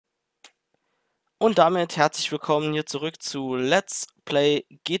Und damit herzlich willkommen hier zurück zu Let's Play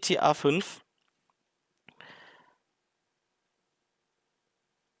GTA 5.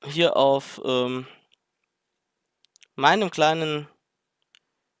 Hier auf meinem kleinen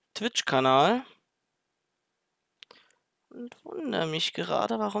Twitch-Kanal. Und wundere mich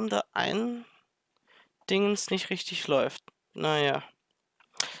gerade, warum da ein Dingens nicht richtig läuft. Naja,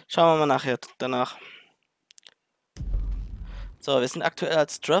 schauen wir mal nachher danach. So, wir sind aktuell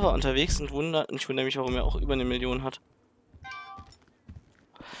als Trevor unterwegs und ich wundere mich, warum er auch über 1 Million hat.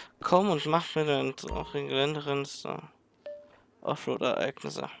 Komm und mach mir den Geländerin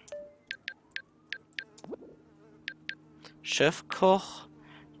Offroad-Ereignisse. Chefkoch,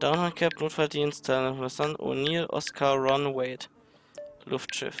 Downhand-Cap, Notfalldienst, Versand, O'Neill, Oscar, Ron, Wade.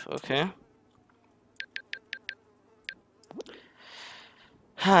 Luftschiff, okay.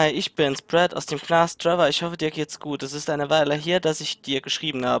 Hi, ich bin's, Brad aus dem Knast. Trevor, ich hoffe, dir geht's gut. Es ist eine Weile her, dass ich dir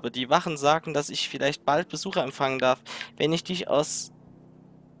geschrieben habe. Die Wachen sagen, dass ich vielleicht bald Besucher empfangen darf, wenn ich dich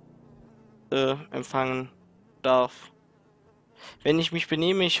empfangen darf. Wenn ich mich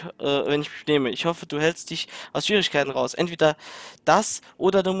benehme, ich hoffe, du hältst dich aus Schwierigkeiten raus. Entweder das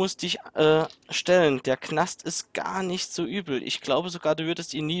oder du musst dich stellen. Der Knast ist gar nicht so übel. Ich glaube sogar, du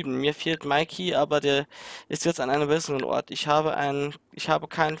würdest ihn lieben. Mir fehlt Mikey, aber der ist jetzt an einem besseren Ort. Ich habe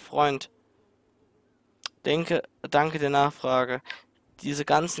keinen Freund. Danke der Nachfrage. Diese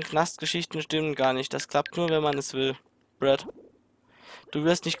ganzen Knastgeschichten stimmen gar nicht. Das klappt nur, wenn man es will. Brad. Du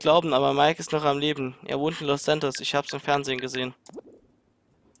wirst nicht glauben, aber Mike ist noch am Leben. Er wohnt in Los Santos. Ich hab's im Fernsehen gesehen.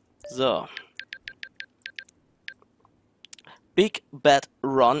 So. Big Bad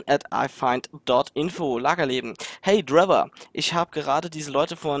Ron at ifind.info. Lagerleben. Hey Trevor, ich habe gerade diese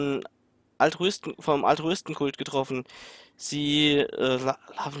Leute vom Altruistenkult getroffen. Sie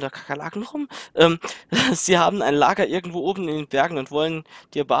laufen da Kakerlaken rum. Sie haben ein Lager irgendwo oben in den Bergen und wollen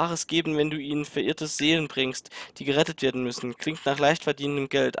dir Bares geben, wenn du ihnen verirrte Seelen bringst, die gerettet werden müssen. Klingt nach leicht verdienendem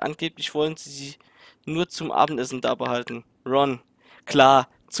Geld. Angeblich wollen sie nur zum Abendessen da behalten. Ron. Klar,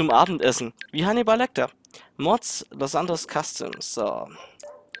 zum Abendessen. Wie Hannibal Lecter. Mods Los Santos Customs. So.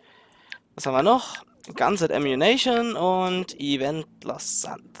 Was haben wir noch? Guns at Ammunition und Event Los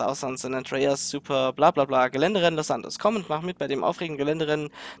Santos San Andreas Super bla bla bla. Geländerennen Los Santos. Komm und mach mit bei dem aufregenden Geländerennen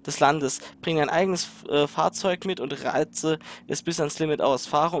des Landes. Bring dein eigenes Fahrzeug mit und reize es bis ans Limit aus.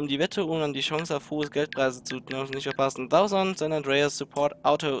 Fahre um die Wette, um dann die Chance auf hohe Geldpreise zu nicht verpassen. 1000 San Andreas Support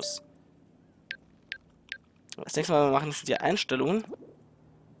Autos. Das nächste Mal machen sind die Einstellungen.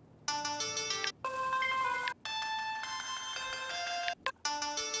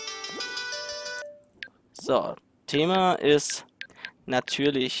 So, Thema ist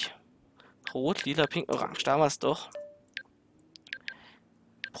natürlich Rot, Lila, Pink, Orange. Da war es doch.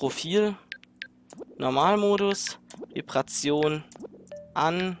 Profil, Normalmodus, Vibration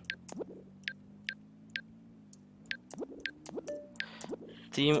an.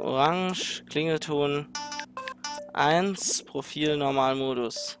 Team Orange, Klingelton 1, Profil,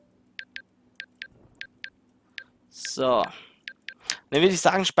 Normalmodus. So. Dann würde ich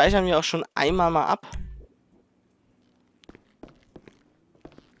sagen, speichern wir auch schon einmal mal ab.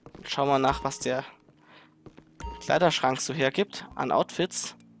 Schauen wir nach, was der Kleiderschrank so hergibt an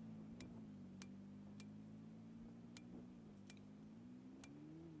Outfits.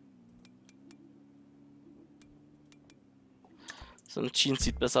 So ein Jeans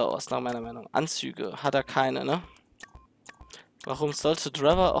sieht besser aus, nach meiner Meinung. Anzüge hat er keine, ne? Warum sollte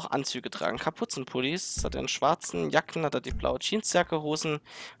Trevor auch Anzüge tragen? Kapuzenpullis, hat er einen schwarzen Jacken, hat er die blaue Jeansjacke, Hosen,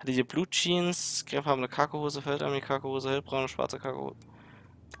 hat er die Blue Jeans, cremefarbene Cargohose, Feldarmee Cargohose, hellbraune, schwarze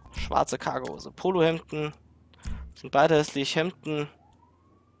Cargohose, Polohemden, sind beide hässlich, Hemden.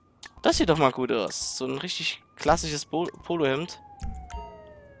 Das sieht doch mal gut aus. So ein richtig klassisches Polohemd.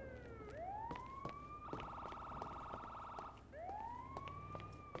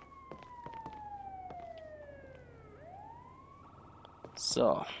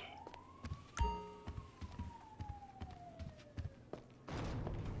 So.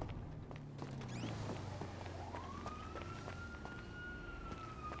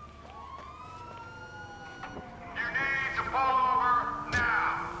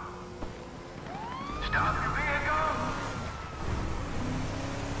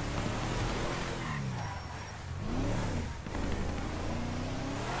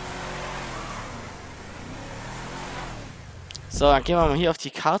 So, dann gehen wir mal hier auf die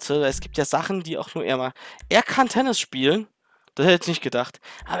Karte. Es gibt ja Sachen, die auch nur er mal. Er kann Tennis spielen. Das hätte ich nicht gedacht.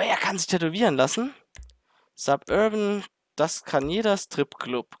 Aber er kann sich tätowieren lassen. Suburban, das kann jeder.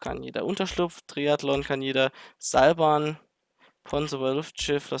 Stripclub kann jeder. Unterschlupf, Triathlon kann jeder. Seilbahn, Ponzober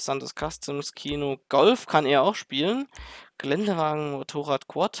Luftschiff, Los Santos Customs, Kino. Golf kann er auch spielen. Geländewagen, Motorrad,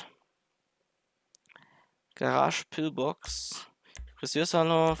 Quad. Garage, Pillbox,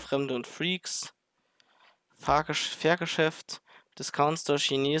 Friseursalon, Fremde und Freaks, Fährgeschäft, Discount Store,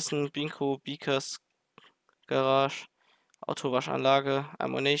 Chinesen, Bingo, Beakers, Garage, Autowaschanlage,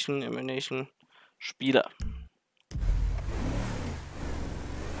 Ammunition, Spieler.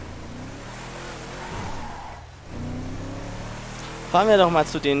 Fahren wir doch mal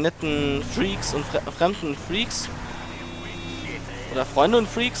zu den netten Freaks und fremden Freaks. Oder Freunde und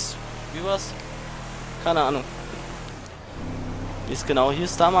Freaks. Wie war's? Keine Ahnung. Wie es genau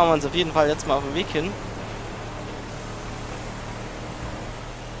hieß. Da machen wir uns auf jeden Fall jetzt mal auf den Weg hin.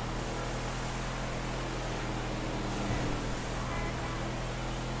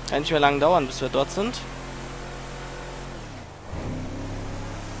 Kann nicht mehr lange dauern, bis wir dort sind.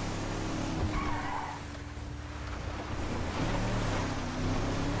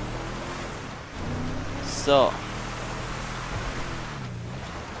 So.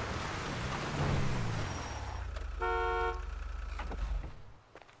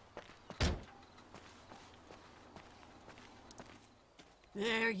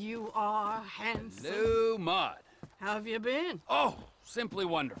 There you are, handsome. Hello, Maud. How have you been? Oh, simply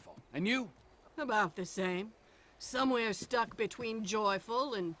wonderful. And you? About the same. Somewhere stuck between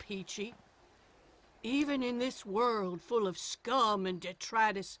joyful and peachy. Even in this world full of scum and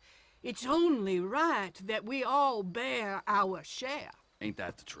detritus, it's only right that we all bear our share. Ain't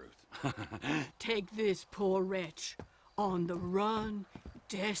that the truth? Take this poor wretch, on the run,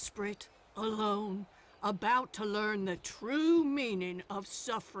 desperate, alone, about to learn the true meaning of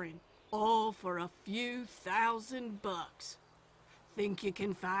suffering, all for a few $1,000. Think you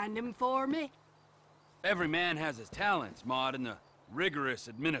can find him for me? Every man has his talents, Maud, and the rigorous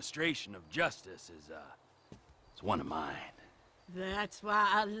administration of justice is one of mine. That's why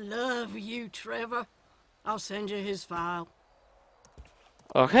I love you, Trevor. I'll send you his file.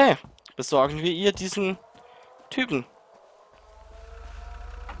 Okay. Besorgen wir ihr diesen Typen.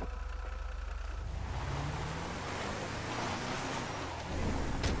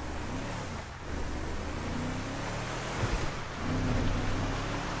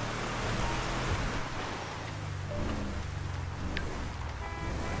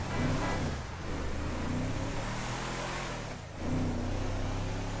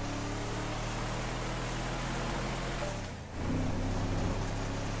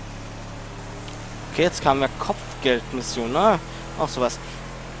 Okay, jetzt kamen wir Kopfgeldmission, ne? Auch sowas.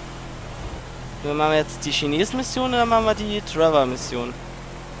 Dann machen wir jetzt die Chinesen-Mission oder machen wir die Trevor-Mission?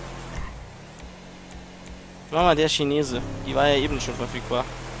 Machen wir der Chinese. Die war ja eben schon verfügbar.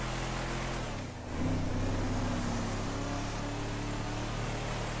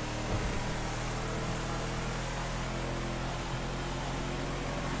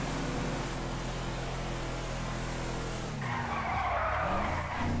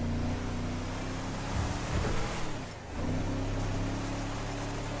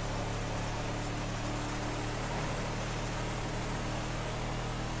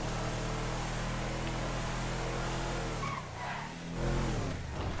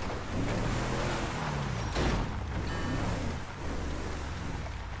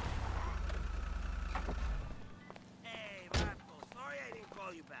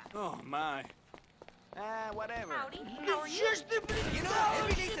 Oh, my. Whatever. Howdy, how are you? You know,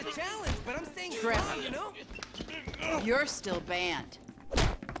 every day's a challenge, but I'm staying Trevor. strong, you know? You're still banned.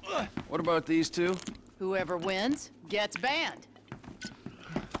 What about these two? Whoever wins gets banned.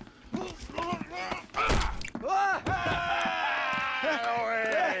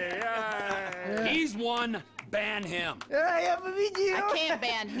 He's one. Ban him. I can't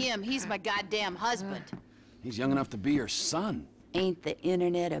ban him. He's my goddamn husband. He's young enough to be your son. Ain't the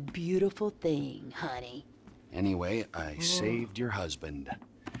internet a beautiful thing, honey? Anyway, I saved your husband.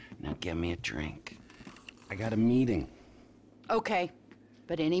 Now get me a drink. I got a meeting. Okay,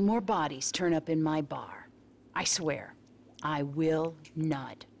 but any more bodies turn up in my bar, I swear, I will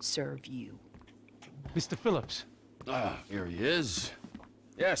not serve you. Mr. Phillips. Ah, here he is.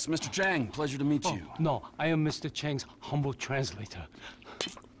 Yes, Mr. Chang, pleasure to meet you. No, I am Mr. Chang's humble translator.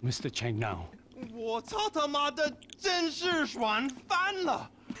 Mr. Chang now. 我操他妈的，真是爽翻了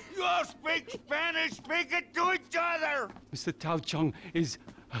 ！You all speak Spanish, speak it to each other. Mr. Tao Chung is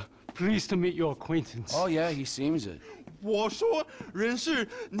pleased to meet your acquaintance. Oh, yeah, he seems it. 我说，人事，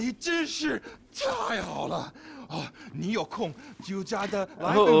你真是太好了哦！你有空就加的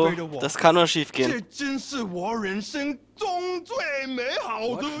来分 Oh, 陪着 oh, 我， das kann nur schief 这 gehen. 真是我人生中最美好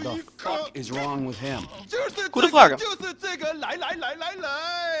What 的 the 一刻。 fuck is wrong with him? 就是这 Gute 个， Frage. 就是这个，来来来来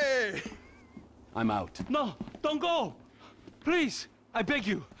来。 I'm out. No, don't go! Please, I beg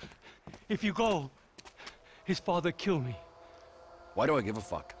you. If you go, his father kill me. Why do I give a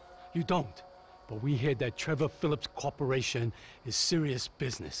fuck? You don't. but we hear that Trevor Phillips Corporation is serious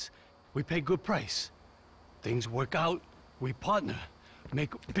business. We pay good price. Things work out, we partner,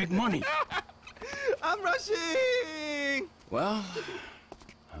 make big money. I'm rushing! Well,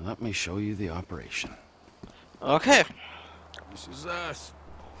 let me show you the operation. Okay. This is us.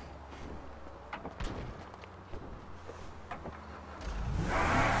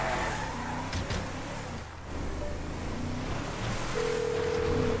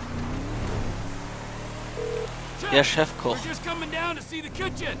 Der Chefkoch. We're just coming down to see the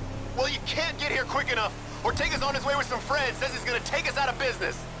kitchen. Well, you can't get here quick enough. Ortega's on his way with some friends. Says he's gonna take us out of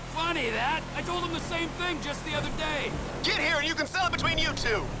business. Funny that. I told him the same thing just the other day. Get here and you can sell it between you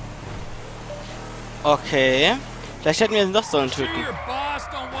two. Okay. Vielleicht hätten wir ihn doch sollen Sure töten. your boss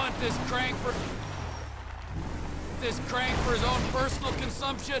don't want this crank for his own personal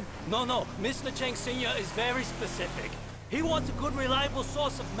consumption? No. Mr. Cheng Sr. is very specific. He wants a good, reliable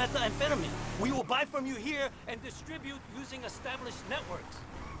source of methamphetamine. We will buy from you here and distribute using established networks.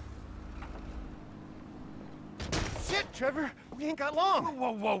 Shit, Trevor! We ain't got long!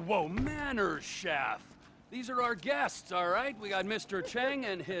 Whoa. Manners, chef. These are our guests, all right? We got Mr. Cheng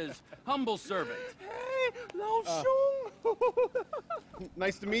and his humble servant. Hey, Lao Shung!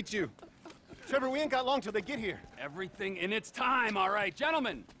 Nice to meet you. Trevor, we ain't got long till they get here. Everything in its time, all right.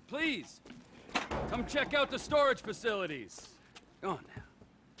 Gentlemen, please. Come check out the storage facilities. Go on now.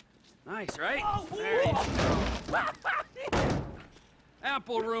 Nice, right? There you go.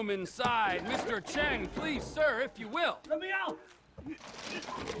 Ample room inside. Mr. Cheng, please, sir, if you will. Let me out!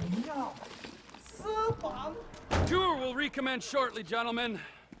 Tour will recommence shortly, gentlemen.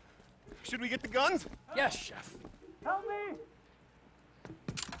 Should we get the guns? Yes, chef. Help me!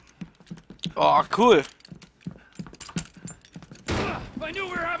 Oh, cool. If I knew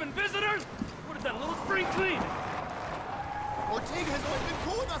we were having visitors, would have done a little spring clean. Ortega has always been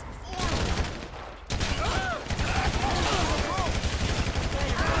cool with us before!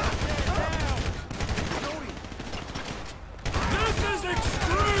 This is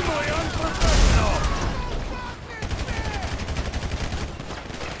extremely unprofessional.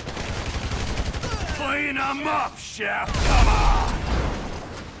 Clean them up, chef. Come on.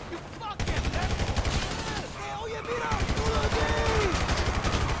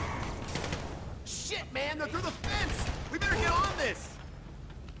 Shit, man, they're through the fence. We better get on this.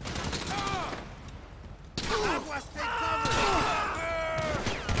 Aguas, take cover!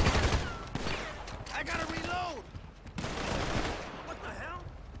 I gotta reload! What the hell?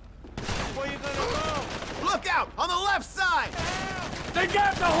 Where you gonna go? Look out! On the left side! They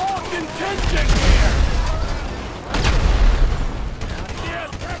got the whole contingent here. The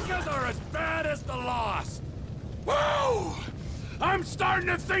Aztecas are as bad as the Lost. Whoa! I'm starting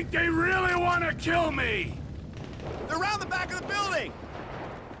to think they really want to kill me. They're around the back of the building!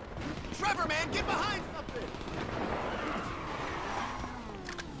 Trevor, man, get behind something!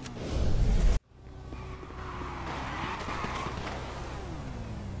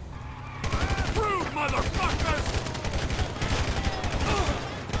 Rude motherfuckers!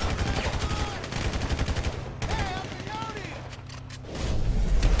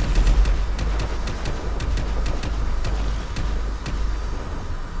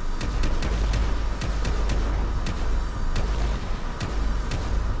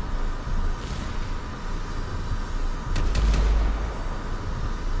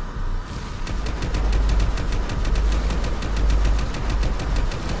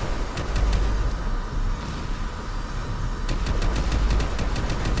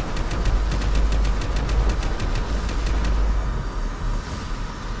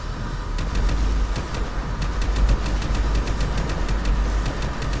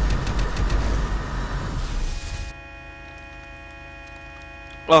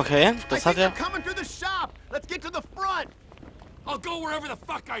 Okay, das I hat think they're er. coming through the shop! Let's get to the front! I'll go wherever the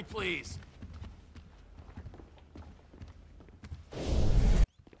fuck I please.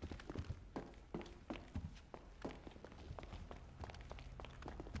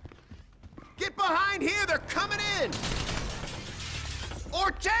 Get behind here! They're coming in!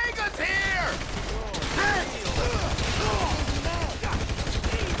 Ortega's here!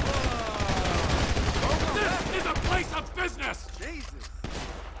 This is a place of business. Jesus!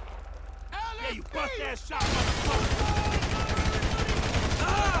 Yeah, you bust-ass shot, motherfucker.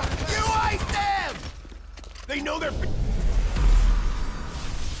 You ice them! They know they're...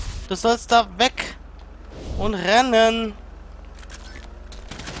 Du sollst da weg und rennen.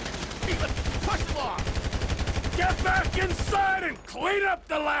 Push them off! Get back inside and clean up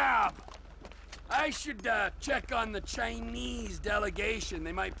the lab. I should check on the Chinese delegation.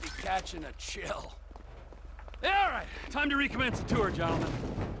 They might be catching a chill. Yeah, all right. Time to recommence the tour, gentlemen.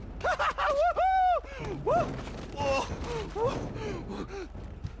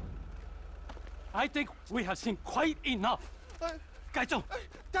 I think we have seen quite enough. 该正，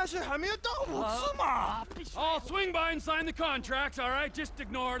但是还没有到5次嘛。 I'll swing by and sign the contracts, all right? Just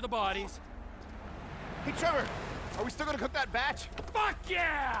ignore the bodies. Hey, Trevor, are we still gonna cook that batch? Fuck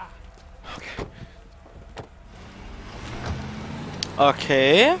yeah!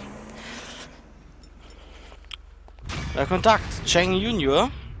 Okay. Der Kontakt, Cheng Junior.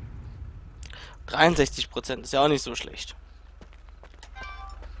 63%, ist ja auch nicht so schlecht.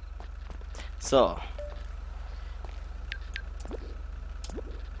 So.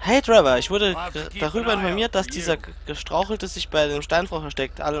 Hey Trevor, ich wurde darüber informiert, dass dieser Gestrauchelte sich bei dem Steinbruch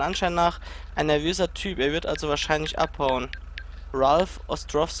versteckt. Allen Anschein nach ein nervöser Typ, er wird also wahrscheinlich abhauen. Ralph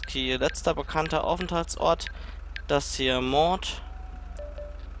Ostrowski, letzter bekannter Aufenthaltsort, das hier Mord.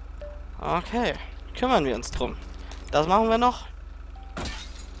 Okay, kümmern wir uns drum. Das machen wir noch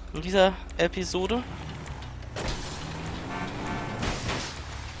in dieser Episode.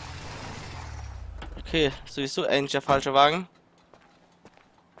 Okay, sowieso eigentlich der falsche Wagen.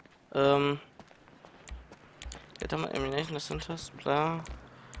 Geht da mal Ammunition, das sind das, bla.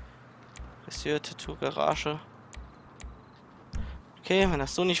 Monsieur, Tattoo, Garage. Okay, wenn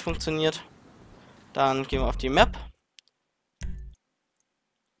das so nicht funktioniert, dann gehen wir auf die Map.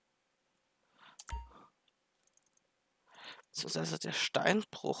 Das ist der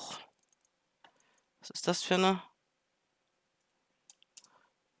Steinbruch. Was ist das für eine?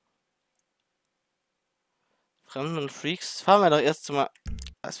 Fremden und Freaks. Fahren wir doch erst mal.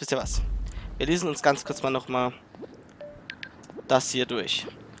 Wisst ihr was? Wir lesen uns ganz kurz mal nochmal das hier durch.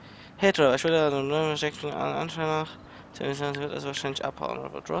 Hey Trevor, ich würde Anschein nach. Wird also wahrscheinlich abhauen.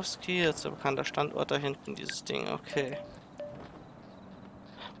 Rodrowski, jetzt der bekannte Standort da hinten, dieses Ding. Okay.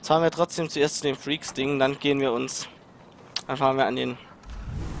 Jetzt fahren wir trotzdem zuerst zu dem Freaks-Ding, dann gehen wir uns. Dann fahren wir an den.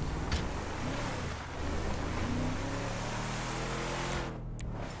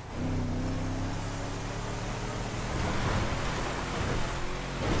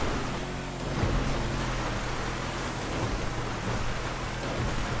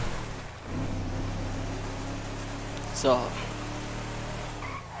 So.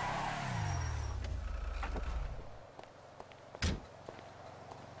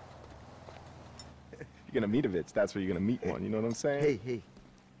 You're gonna meet a bitch, that's where you're gonna meet one, you know what I'm saying? Hey.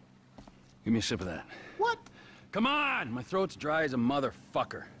 Give me a sip of that. What? Come on! My throat's dry as a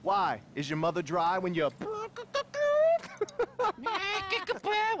motherfucker. Why? Is your mother dry when you're...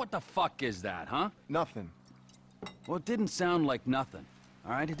 What the fuck is that, huh? Nothing. Well, it didn't sound like nothing.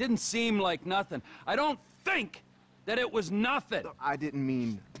 All right? It didn't seem like nothing. I don't think that it was nothing. I didn't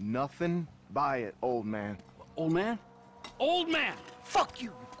mean nothing by it, old man. Old man? Old man! Fuck you,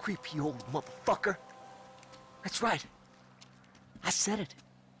 you creepy old motherfucker. That's right. I said it.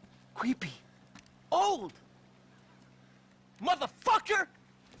 Creepy. Old. Motherfucker!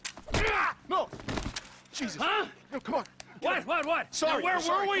 No! Jesus. Huh? No, come on. What? Sorry. Now, where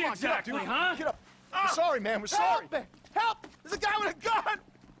sorry. were we Come on, exactly, get up, huh? Get up. We're sorry, man. We're sorry. Help! Help! There's a guy with a gun!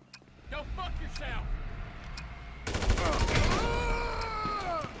 Go fuck yourself!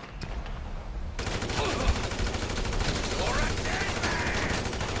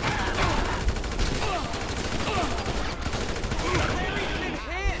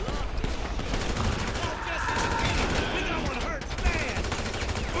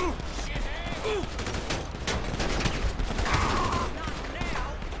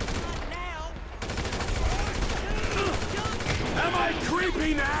 Am I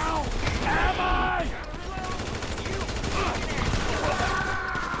creepy now? Am I?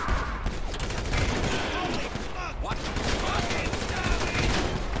 What?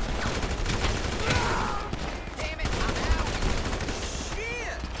 Damn it, I'm out.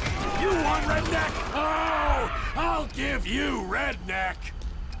 Shit! You want redneck? Oh, I'll give you redneck.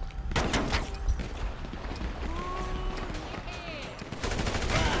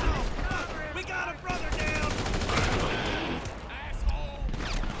 We got a brother down.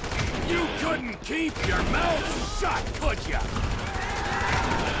 You couldn't keep your mouth shut, could ya?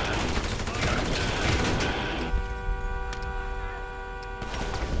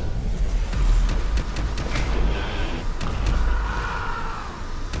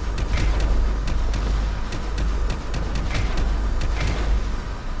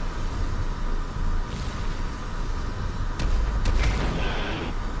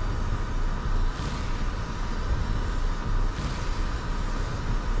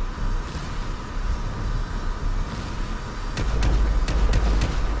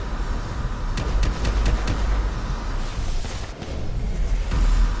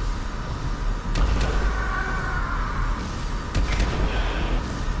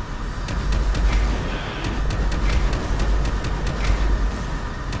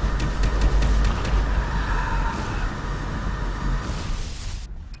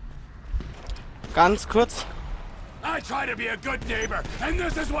 ganz kurz. I try to be a good neighbor, and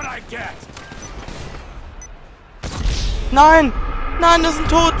this is what I get. Nein! Nein, wir sind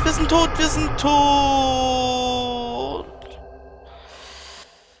tot! Wir sind tot! Wir sind tot!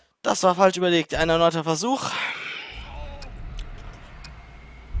 Das war falsch überlegt. Ein erneuter Versuch.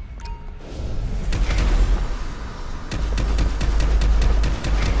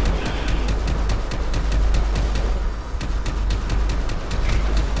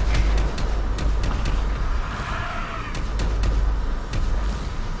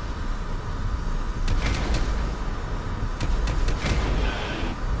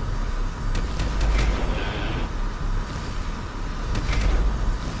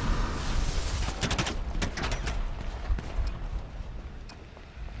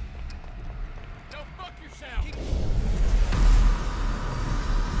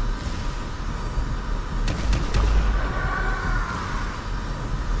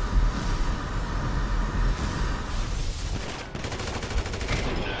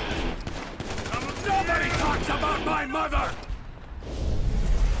 Nobody talks about my mother!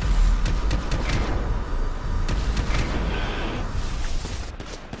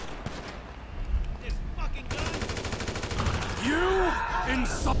 This fucking gun. You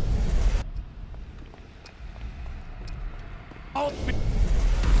insult me.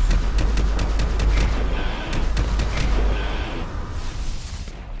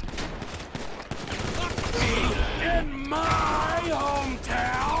 In my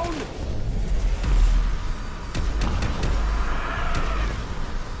hometown?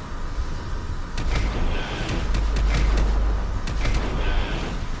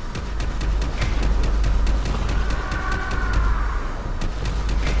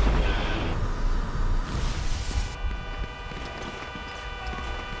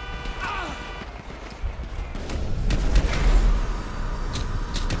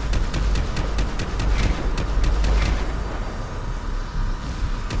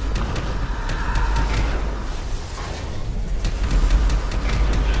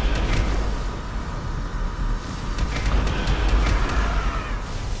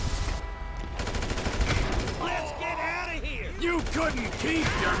 Let's get out of here. You couldn't keep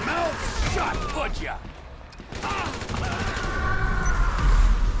your mouth shut, could ya?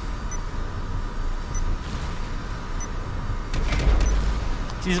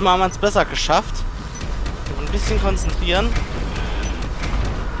 Diesmal haben wir es besser geschafft. Ein bisschen konzentrieren.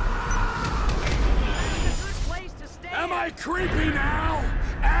 Am I creepy now?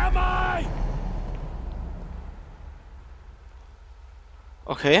 Am I?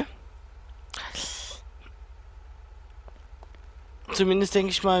 Okay. Zumindest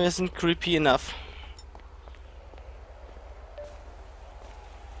denke ich mal, wir sind creepy enough.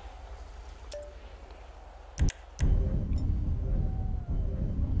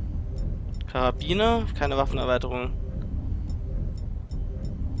 Karabiner, keine Waffenerweiterung.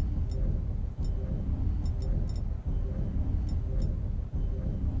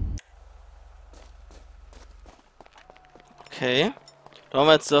 Okay. Da haben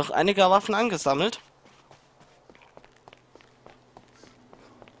wir jetzt doch einige Waffen angesammelt.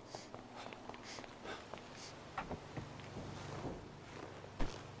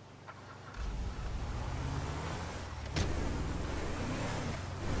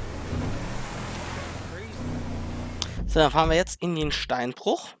 So, dann fahren wir jetzt in den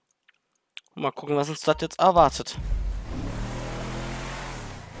Steinbruch. Und mal gucken, was uns dort jetzt erwartet.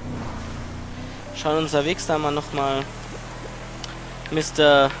 Schauen uns unterwegs da mal nochmal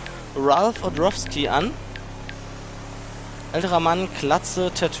Mr. Ralph Odrowski an. Älterer Mann,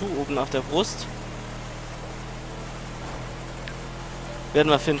 Glatze, Tattoo oben auf der Brust. Werden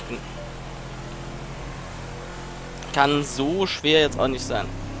wir finden. Kann so schwer jetzt auch nicht sein.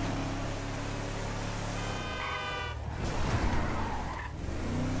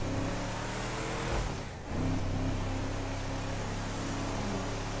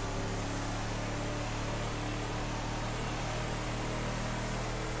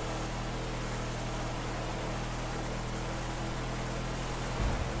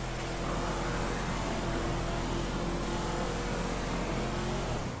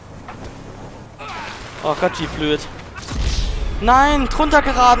 Oh Gott, wie blöd. Nein, drunter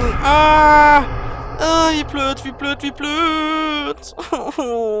geraten. Wie blöd, wie blöd, wie blöd.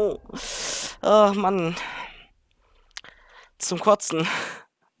 Oh Mann. Zum Kotzen.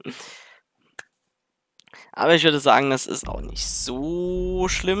 Aber ich würde sagen, das ist auch nicht so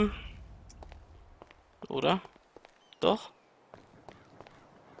schlimm. Oder? Doch?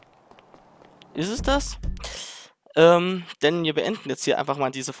 Ist es das? Denn wir beenden jetzt hier einfach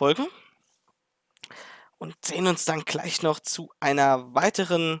mal diese Folge. Und sehen uns dann gleich noch zu einer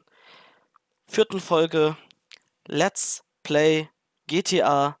weiteren 4. Folge Let's Play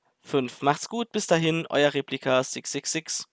GTA 5. Macht's gut, bis dahin, euer Replika 666.